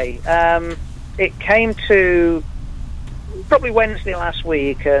 Anyway, it came to probably Wednesday last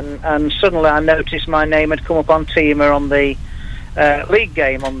week, and suddenly I noticed my name had come up on Teamer on the league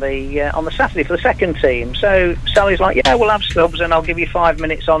game on the Saturday for the second team. So Sally's like, we'll have subs, and I'll give you 5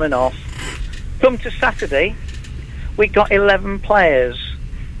 minutes on and off. Come to Saturday, we got 11 players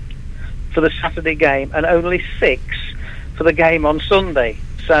for the Saturday game and only 6 for the game on Sunday.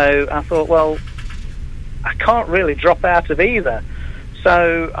 So I thought, well, I can't really drop out of either.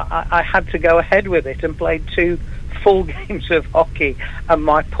 So I had to go ahead with it and played 2 full games of hockey, and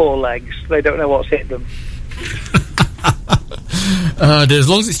my poor legs, they don't know what's hit them. As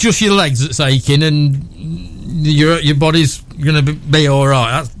long as it's just your legs that's aching and your body's going to be all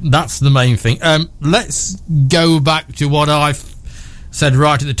right, that's the main thing. Let's go back to what I said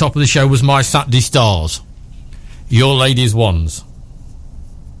right at the top of the show was my Saturday stars. Your ladies' ones.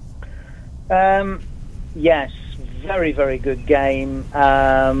 Yes, very, very good game.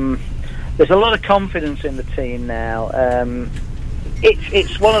 There's a lot of confidence in the team now.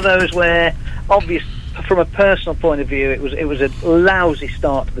 It's one of those where, obviously, from a personal point of view, it was a lousy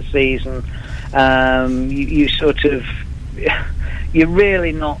start to the season. You sort of, you're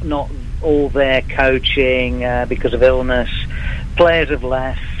really not all there coaching because of illness. Players have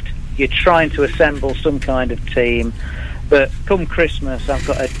left. You're trying to assemble some kind of team. But come Christmas, I've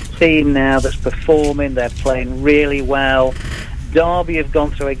got a team now that's performing. They're playing really well. Derby have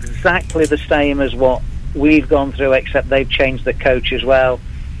gone through exactly the same as what we've gone through, except they've changed the coach as well.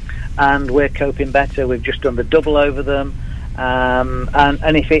 And we're coping better. We've just done the double over them.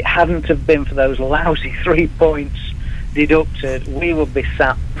 And if it hadn't have been for those lousy 3 points deducted, we would be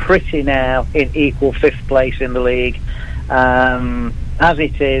sat pretty now in equal 5th place in the league. As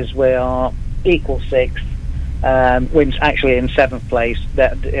it is, we are equal 6th, wins actually in 7th place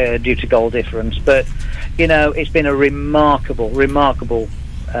due to goal difference. But, you know, it's been a remarkable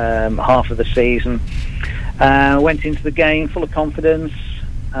half of the season. Went into the game full of confidence,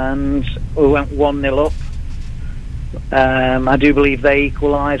 and we went 1-0 up. I do believe they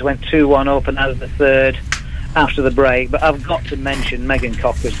equalised, went 2-1 up, and added the third after the break. But I've got to mention Megan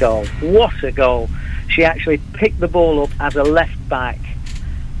Cocker's goal. What a goal! She actually picked the ball up as a left back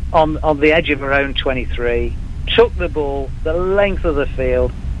on the edge of her own 23, took the ball the length of the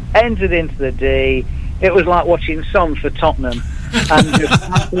field, entered into the D. It was like watching Son for Tottenham, and just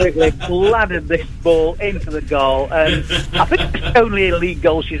absolutely bladdered this ball into the goal. And I think it's only a league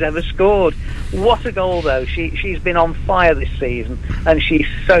goal she's ever scored. What a goal, though. She's been on fire this season, and she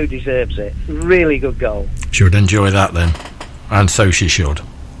so deserves it. Really good goal. She would enjoy that then, and so she should.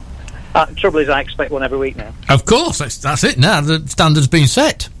 Trouble is, I expect one every week now. Of course, that's it now. The standard's been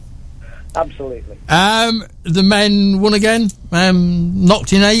set. Absolutely. The men won again.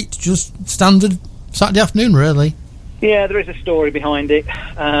 Knocked in 8, just standard Saturday afternoon, really. Yeah, there is a story behind it.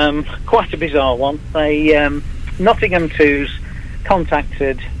 Quite a bizarre one. They Nottingham 2s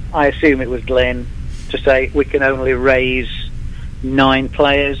contacted, I assume it was Glyn, to say we can only raise 9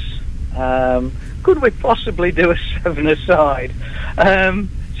 players. Could we possibly do a 7-a-side?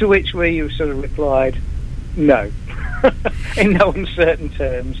 To which we sort of replied, no, in no uncertain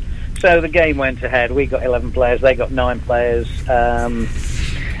terms. So the game went ahead. We got 11 players, they got 9 players.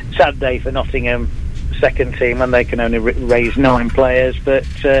 Sad day for Nottingham, second team, and they can only raise 9 players. But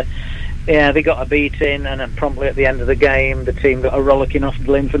yeah, they got a beating, and then promptly at the end of the game, the team got a rollicking off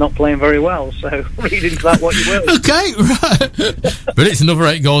Glyn for not playing very well. So read into that what you will. Okay, right. But it's another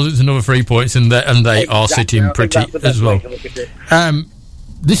 8 goals, it's another 3 points, and they are sitting pretty as well.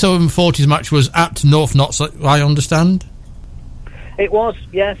 This over-40s match was at North Notts, I understand. It was,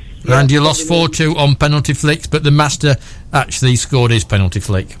 yes. And you lost 4-2 on penalty flicks, but the master actually scored his penalty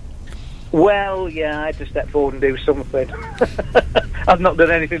flick. Well, yeah, I had to step forward and do something. I've not done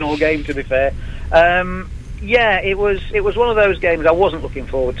anything all game, to be fair. Yeah, it was one of those games I wasn't looking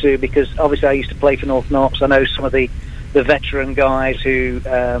forward to, because obviously I used to play for North Notts. I know some of the veteran guys who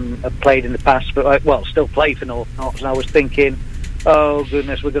have played in the past, but still play for North Notts, and I was thinking, oh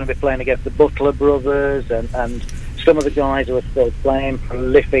goodness, we're going to be playing against the Butler brothers and some of the guys who are still playing,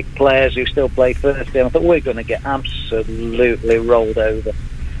 prolific players who still play first team. I thought we're going to get absolutely rolled over.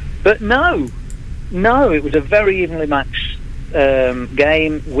 But no, it was a very evenly matched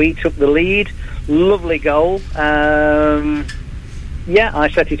game. We took the lead. Lovely goal. Yeah, I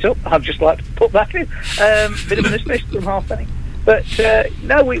set it up. I'd just like to put that in. Bit of an assist from Halfpenny. But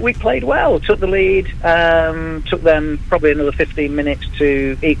no, we played well. Took the lead. Took them probably another 15 minutes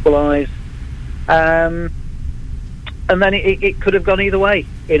to equalise. And then it could have gone either way,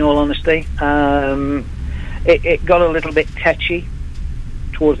 in all honesty. It got a little bit tetchy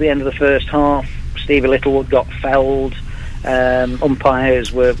towards the end of the first half. Stevie Littlewood got fouled.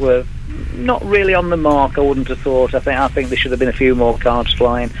 Umpires were not really on the mark, I wouldn't have thought. I think there should have been a few more cards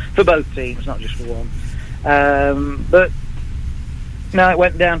flying for both teams, not just for one. But no, it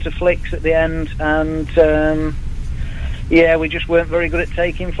went down to flicks at the end, and yeah, we just weren't very good at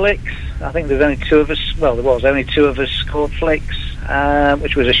taking flicks. I think there's only 2 of us. Well, there was only 2 of us scored flicks,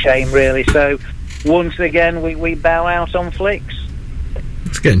 which was a shame, really. So once again, we bow out on flicks.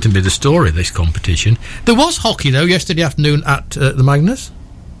 It's getting to be the story of this competition. There was hockey, though, yesterday afternoon at the Magnus.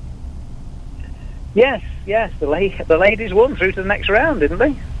 Yes, the ladies won through to the next round, didn't they?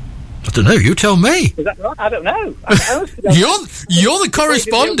 I don't know, you tell me. Is that right? I don't know. You're the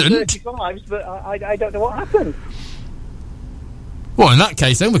correspondent. But I don't know what happened. Well, in that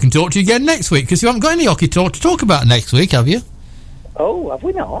case, then we can talk to you again next week, because you haven't got any hockey talk to talk about next week, have you? Oh, have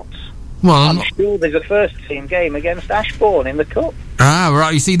we not? Well, I'm sure there's a first team game against Ashbourne in the Cup. Ah,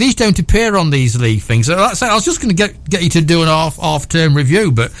 right. You see, these don't appear on these league things. So I was just going to get you to do an half-term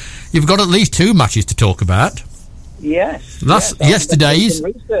review, but you've got at least 2 matches to talk about. Yes. That's yesterday's.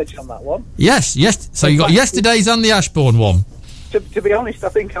 Some research on that one. Yes. So you got yesterday's and the Ashbourne one. To be honest, I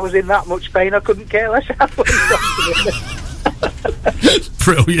think I was in that much pain I couldn't care less how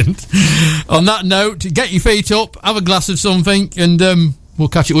Brilliant. On that note, get your feet up, have a glass of something, and we'll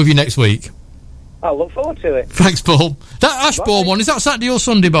catch up with you next week. I'll look forward to it. Thanks, Paul. That Ashbourne one, is that Saturday or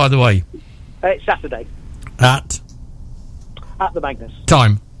Sunday, by the way? It's Saturday. At the Magnus.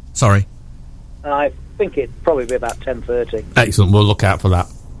 Time? Sorry. I think it'd probably be about 10:30. Excellent, we'll look out for that.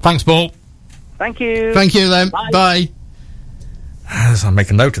 Thanks, Paul. Thank you. Thank you, then. Bye. I'll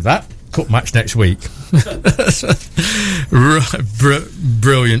make a note of that. Cup match next week.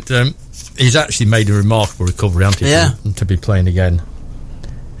 Brilliant. He's actually made a remarkable recovery, hasn't he? Yeah. To be playing again.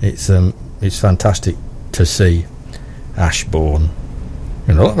 It's fantastic to see Ashbourne.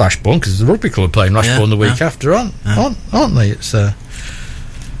 You know, Ashbourne, because the rugby club are playing Ashbourne the week after, aren't they?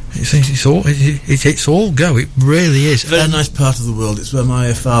 It's all go. It really is. Very nice part of the world. It's where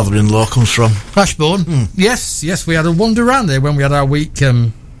my father-in-law comes from. Ashbourne. Yes. We had a wander around there when we had our week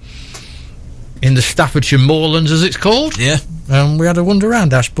in the Staffordshire Moorlands, as it's called. Yeah. We had a wander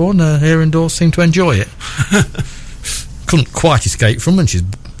around Ashbourne. Here indoors seemed to enjoy it. Couldn't quite escape from, and she's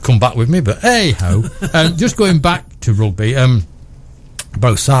come back with me. But hey ho. Just going back to rugby.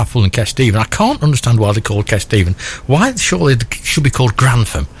 Both Sarsfield and Kesteven. I can't understand why they're called Kesteven. Why surely they should be called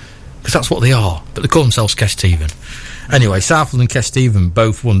Grantham? Because that's what they are. But they call themselves Kesteven. Anyway, Sarsfield and Kesteven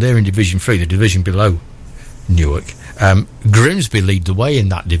both won. They're in Division 3, the division below Newark. Grimsby lead the way in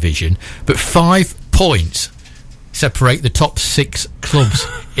that division, but 5 points separate the top 6 clubs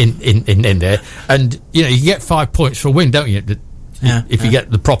in there, and you get 5 points for a win, don't you? If you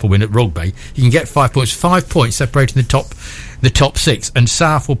get the proper win at Rugby, you can get 5 points. 5 points separating the top 6, and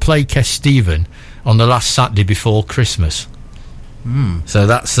South will play Kesteven on the last Saturday before Christmas. So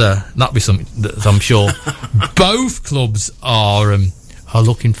that'll be something that I'm sure both clubs are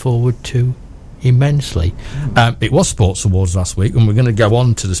looking forward to immensely. It was Sports Awards last week, and we're going to go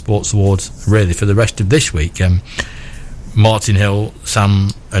on to the Sports Awards really for the rest of this week. Martin Hill, Sam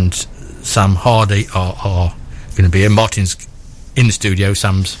and Sam Hardy are going to be here. Martin's in the studio,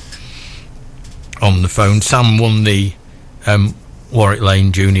 Sam's on the phone. Sam won the Warwick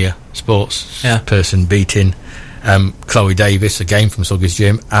Lane Junior Sports person, beating Chloe Davis, again from Suggers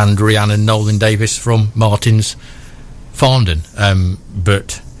Gym, and Rhiannon Nolan Davis from Martin's Farndon.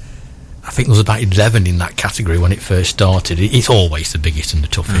 But I think there was about 11 in that category when it first started. It's always the biggest and the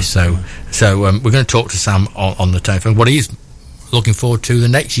toughest. So we're going to talk to Sam on the telephone. What he's looking forward to the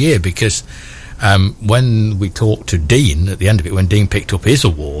next year, because when we talked to Dean at the end of it, when Dean picked up his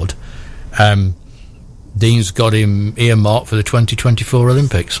award, Dean's got him earmarked for the 2024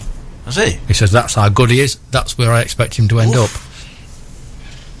 Olympics. Has he? He says that's how good he is. That's where I expect him to end up.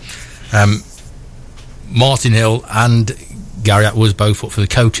 Martin Hill and Gary Atwood both up for the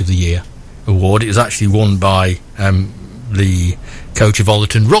Coach of the Year award. It was actually won by the coach of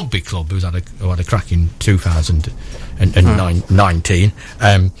Ollerton Rugby Club, who had a cracking 2019.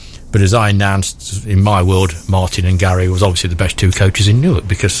 But as I announced, in my world, Martin and Gary was obviously the best 2 coaches in Newark,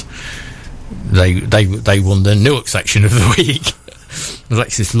 because they won the Newark section of the week.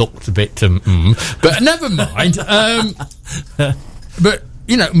 Alexis looked a bit, but never mind. But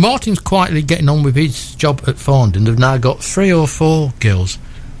Martin's quietly getting on with his job at Farndon. They've now got 3 or 4 girls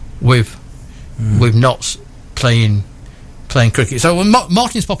with knots playing cricket. So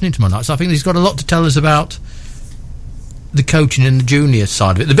Martin's popping into my night. So I think he's got a lot to tell us about the coaching and the junior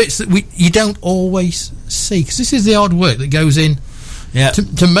side of it, the bits that you don't always see, because this is the hard work that goes in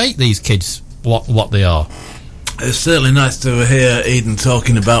to make these kids what they are. It's certainly nice to hear Eden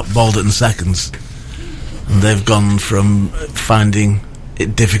talking about Balderton Seconds, and they've gone from finding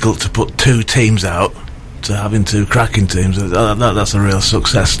it difficult to put 2 teams out to having 2 cracking teams. That's a real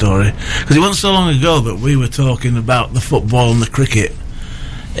success story, because it wasn't so long ago that we were talking about the football and the cricket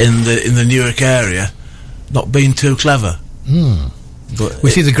in the Newark area not being too clever. But we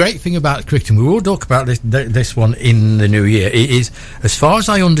see the great thing about cricket, and we will talk about this one in the new year. It is, as far as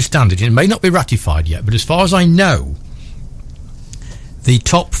I understand it, it may not be ratified yet, but as far as I know, the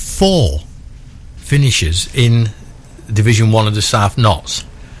top 4 finishers in Division 1 of the South Notts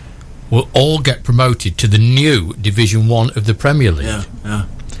will all get promoted to the new Division 1 of the Premier League.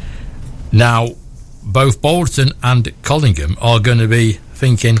 Now, both Balderton and Collingham are going to be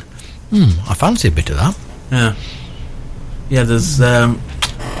thinking, I fancy a bit of that. Yeah, there's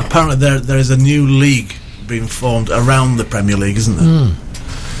apparently there is a new league being formed around the Premier League, isn't there?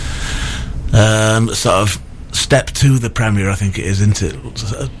 Sort of step to the Premier, I think it is, isn't it?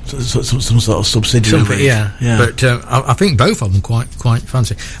 Some sort of subsidiary league. Yeah. But I think both of them quite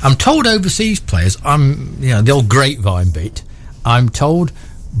fancy. I'm told overseas players, the old grapevine bit, I'm told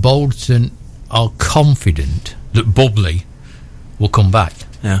Balderton are confident that Bubley will come back.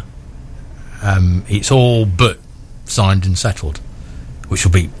 Yeah. It's all but signed and settled, which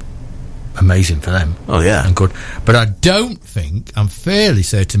will be amazing for them. Oh yeah, and good. But I don't think, I'm fairly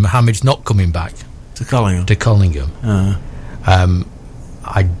certain Mohammed's not coming back to Collingham.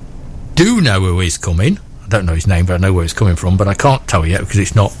 I do know who is coming. I don't know his name, but I know where he's coming from. But I can't tell you yet because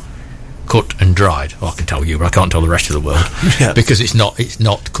it's not cut and dried. Well, I can tell you, but I can't tell the rest of the world because it's not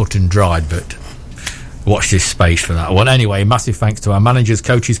cut and dried. But watch this space for that one. Anyway, massive thanks to our managers,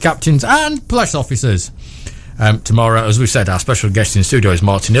 coaches, captains, and police officers. Tomorrow, as we said, our special guest in the studio is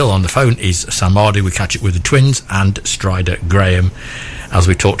Martin Hill. On the phone is Sam Hardy. We catch up with the Twins and Strider Graham as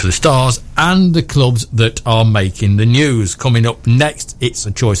we talk to the stars and the clubs that are making the news. Coming up next, it's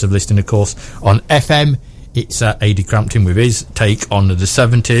a choice of listening, of course, on FM. It's Adi Crampton with his take on the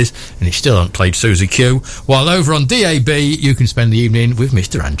 70s, and he still hasn't played Susie Q. While over on DAB, you can spend the evening with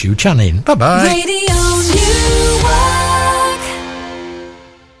Mr. Andrew Channing. Bye-bye.